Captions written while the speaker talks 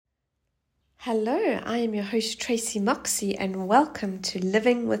Hello, I am your host Tracy Moxie and welcome to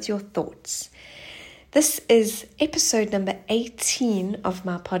Living with Your Thoughts. This is episode number 18 of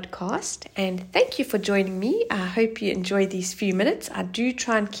my podcast and thank you for joining me. I hope you enjoy these few minutes. I do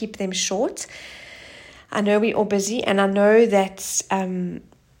try and keep them short. I know we're all busy and I know that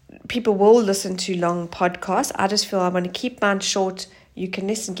people will listen to long podcasts. I just feel I want to keep mine short. You can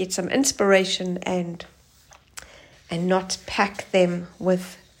listen, get some inspiration and not pack them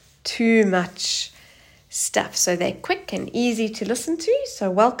with too much stuff. So they're quick and easy to listen to. So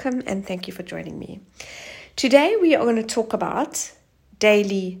welcome and thank you for joining me. Today we are going to talk about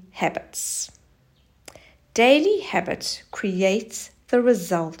daily habits. Daily habits create the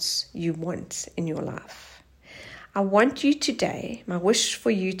results you want in your life. I want you today, my wish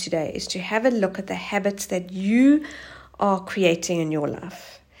for you today is to have a look at the habits that you are creating in your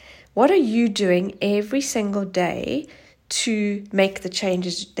life. What are you doing every single day to make the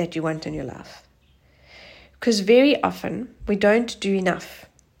changes that you want in your life? Because very often we don't do enough.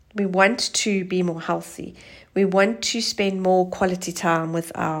 We want to be more healthy. We want to spend more quality time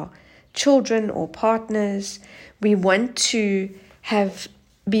with our children or partners. We want to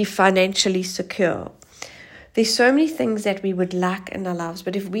be financially secure. There's so many things that we would lack in our lives,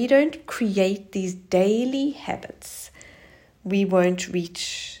 but if we don't create these daily habits, we won't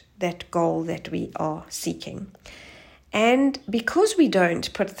reach that goal that we are seeking. And because we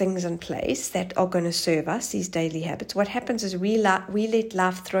don't put things in place that are going to serve us, these daily habits, what happens is we let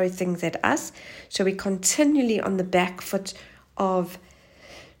life throw things at us. So we're continually on the back foot of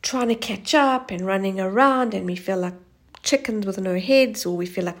trying to catch up and running around, and we feel like chickens with no heads, or we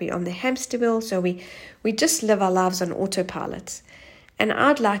feel like we're on the hamster wheel. So we just live our lives on autopilot. And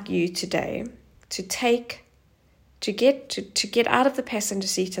I'd like you today to get out of the passenger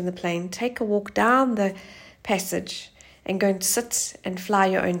seat in the plane, take a walk down the passage, and go and sit and fly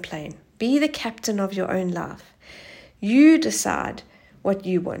your own plane. Be the captain of your own life. You decide what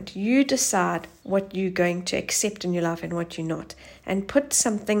you want. You decide what you're going to accept in your life and what you're not. And put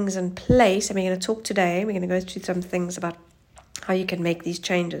some things in place. And we're going to talk today. We're going to go through some things about how you can make these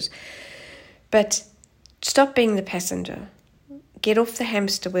changes. But stop being the passenger. Get off the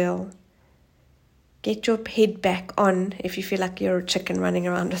hamster wheel. Get your head back on if you feel like you're a chicken running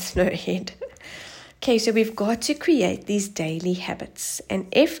around with no head. Okay, so we've got to create these daily habits. And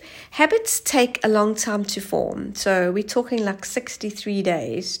if habits take a long time to form, so we're talking like 63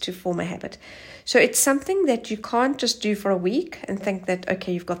 days to form a habit. So it's something that you can't just do for a week and think that,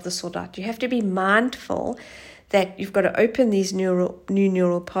 okay, you've got this sorted out. You have to be mindful that you've got to open these new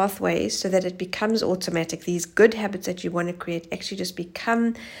neural pathways so that it becomes automatic. These good habits that you want to create actually just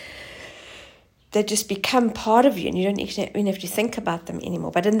become part of you, and you don't even have to think about them anymore.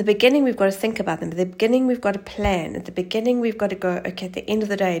 But in the beginning, we've got to think about them. At the beginning, we've got to plan. At the beginning, we've got to go, okay, at the end of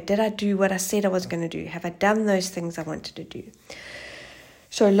the day, did I do what I said I was going to do? Have I done those things I wanted to do?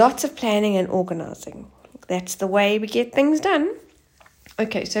 So lots of planning and organizing. That's the way we get things done.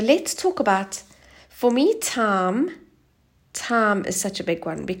 Okay, so let's talk about, for me, time. Time is such a big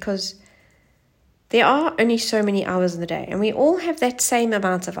one because there are only so many hours in the day, and we all have that same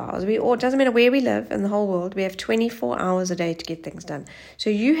amount of hours. Doesn't matter where we live in the whole world, we have 24 hours a day to get things done. So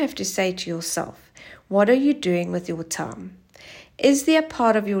you have to say to yourself, what are you doing with your time? Is there a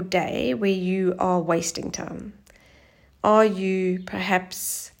part of your day where you are wasting time? Are you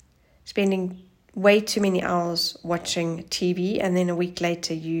perhaps spending way too many hours watching TV, and then a week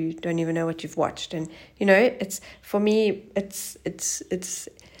later you don't even know what you've watched? And it's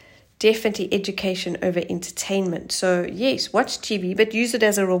definitely education over entertainment. So yes, watch TV, but use it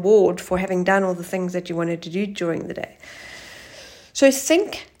as a reward for having done all the things that you wanted to do during the day. So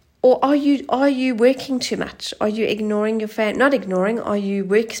think, or are you working too much? Are you ignoring your family? Not ignoring, are you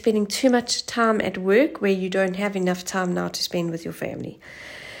spending too much time at work where you don't have enough time now to spend with your family?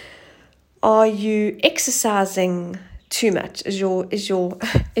 Are you exercising too much? Is your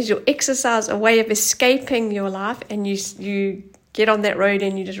exercise a way of escaping your life, and you get on that road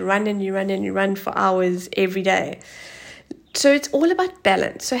and you just run and you run and you run for hours every day? So it's all about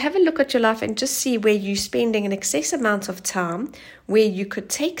balance. So have a look at your life and just see where you're spending an excess amount of time, where you could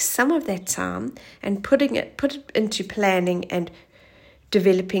take some of that time and put it into planning and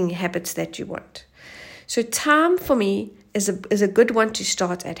developing habits that you want. So time for me is a good one to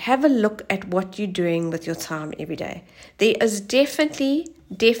start at. Have a look at what you're doing with your time every day. There is definitely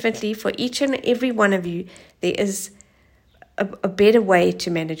for each and every one of you, there is a better way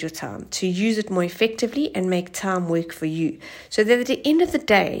to manage your time, to use it more effectively and make time work for you, so that at the end of the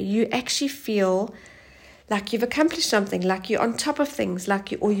day you actually feel like you've accomplished something, like you're on top of things,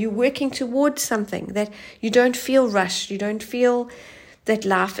 or you're working towards something, that you don't feel rushed, you don't feel that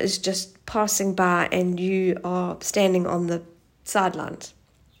life is just passing by and you are standing on the sidelines.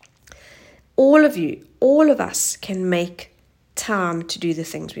 All of us can make time to do the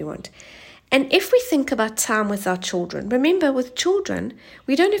things we want. And if we think about time with our children, remember with children,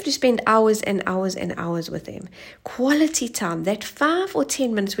 we don't have to spend hours and hours and hours with them. Quality time, that 5 or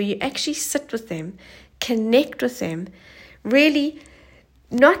 10 minutes where you actually sit with them, connect with them, really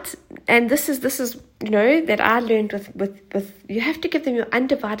not, and this is that I learned with you have to give them your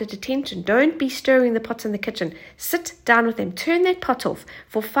undivided attention. Don't be stirring the pots in the kitchen. Sit down with them. Turn that pot off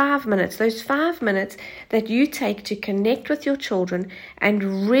for 5 minutes. Those 5 minutes that you take to connect with your children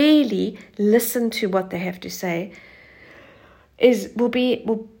and really listen to what they have to say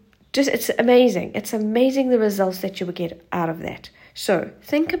it's amazing. It's amazing the results that you will get out of that. So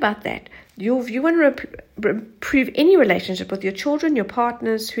think about that. If you want to improve any relationship with your children, your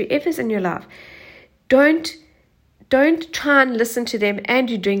partners, whoever's in your life, don't try and listen to them and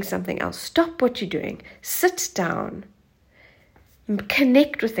you're doing something else. Stop what you're doing. Sit down.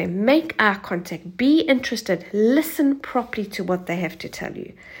 Connect with them. Make eye contact. Be interested. Listen properly to what they have to tell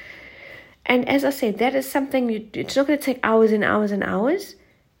you. And as I said, that is something, it's not going to take hours and hours and hours.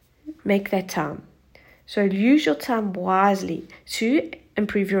 Make that time. So use your time wisely to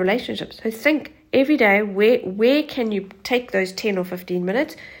improve your relationships. So think every day, where can you take those 10 or 15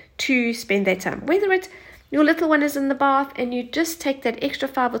 minutes to spend that time? Whether it's your little one is in the bath and you just take that extra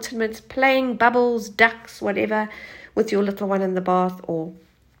 5 or 10 minutes playing bubbles, ducks, whatever, with your little one in the bath, or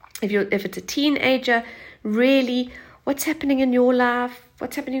if it's a teenager, really, what's happening in your life,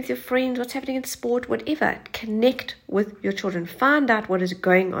 what's happening with your friends, what's happening in sport, whatever. Connect with your children. Find out what is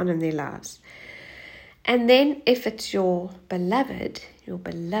going on in their lives. And then if it's your beloved,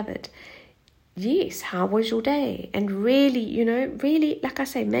 yes, how was your day? And really, like I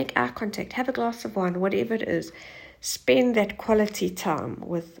say, make eye contact, have a glass of wine, whatever it is. Spend that quality time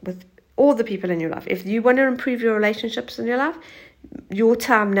with all the people in your life. If you want to improve your relationships in your life, your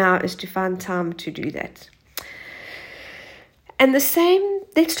time now is to find time to do that. And the same,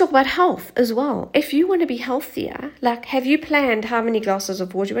 let's talk about health as well. If you want to be healthier, like, have you planned how many glasses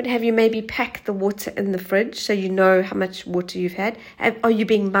of water you want? Have you maybe packed the water in the fridge so you know how much water you've had? Are you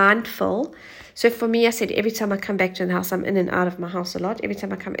being mindful? So for me, I said every time I come back to the house, I'm in and out of my house a lot. Every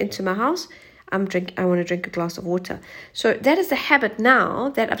time I come into my house, I want to drink a glass of water. So that is the habit now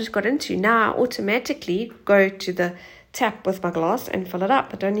that I've just got into. Now I automatically go to the tap with my glass and fill it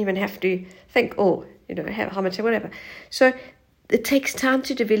up. I don't even have to think, how much, whatever. So it takes time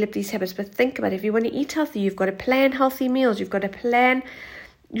to develop these habits, but think about it. If you want to eat healthy, you've got to plan healthy meals. You've got to plan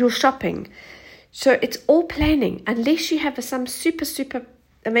your shopping. So it's all planning. Unless you have some super, super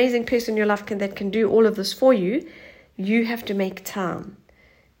amazing person in your life that can do all of this for you, you have to make time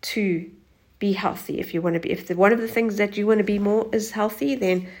to be healthy. If one of the things that you want to be more is healthy,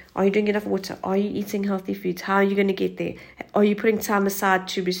 then are you drinking enough water? Are you eating healthy foods? How are you going to get there? Are you putting time aside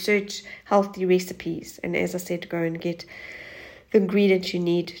to research healthy recipes? And as I said, go and get the ingredients you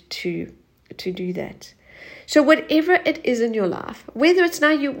need to do that. So whatever it is in your life, whether it's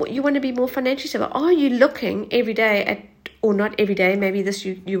now you want to be more financially stable, are you looking every day at, or not every day, maybe this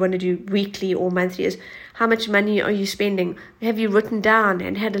you want to do weekly or monthly, is how much money are you spending? Have you written down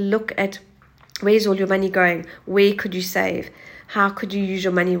and had a look at where's all your money going? Where could you save? How could you use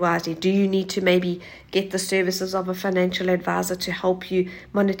your money wisely? Do you need to maybe get the services of a financial advisor to help you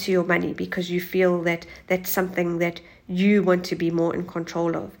monitor your money because you feel that that's something that you want to be more in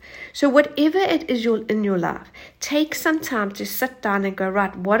control of? So whatever it is in your life, take some time to sit down and go,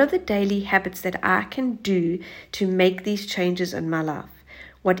 right, what are the daily habits that I can do to make these changes in my life?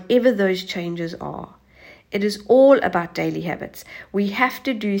 Whatever those changes are. It is all about daily habits. We have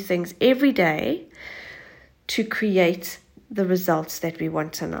to do things every day to create the results that we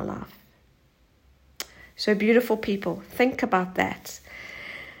want in our life. So beautiful people, think about that.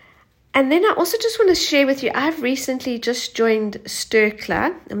 And then I also just want to share with you, I've recently just joined Sterkla.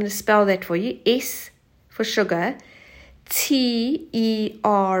 I'm going to spell that for you. S for sugar,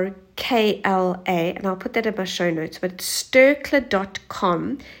 Terkla, and I'll put that in my show notes. But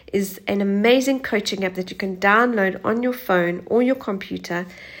Sterkla.com is an amazing coaching app that you can download on your phone or your computer.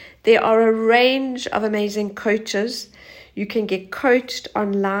 There are a range of amazing coaches. You can get coached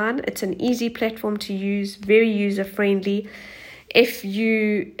online. It's an easy platform to use, very user-friendly. If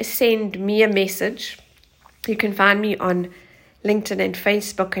you send me a message, you can find me on LinkedIn and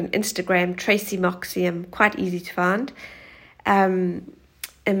Facebook and Instagram, Tracy Moxie. I'm quite easy to find.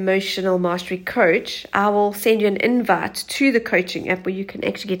 Emotional Mastery Coach. I will send you an invite to the coaching app where you can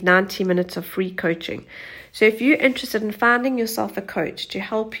actually get 90 minutes of free coaching. So if you're interested in finding yourself a coach to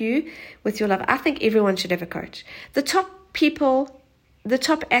help you with your life, I think everyone should have a coach. The top people the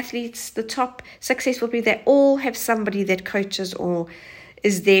top athletes, the top successful people, they all have somebody that coaches or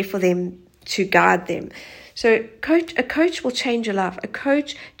is there for them to guide them. So a coach will change your life. A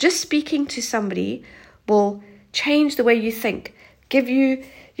coach, just speaking to somebody, will change the way you think. Give you,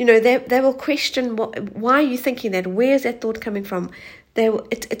 they will question why are you thinking that? Where's that thought coming from?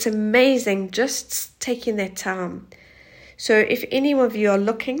 It's amazing just taking that time. So if any of you are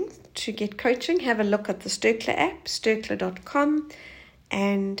looking to get coaching, have a look at the Sturkler app, sturkler.com,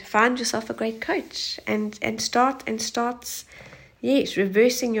 and find yourself a great coach and starts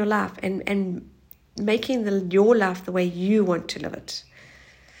reversing your life and making your life the way you want to live it.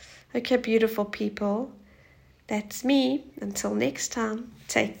 Okay, beautiful people. That's me. Until next time,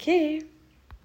 take care.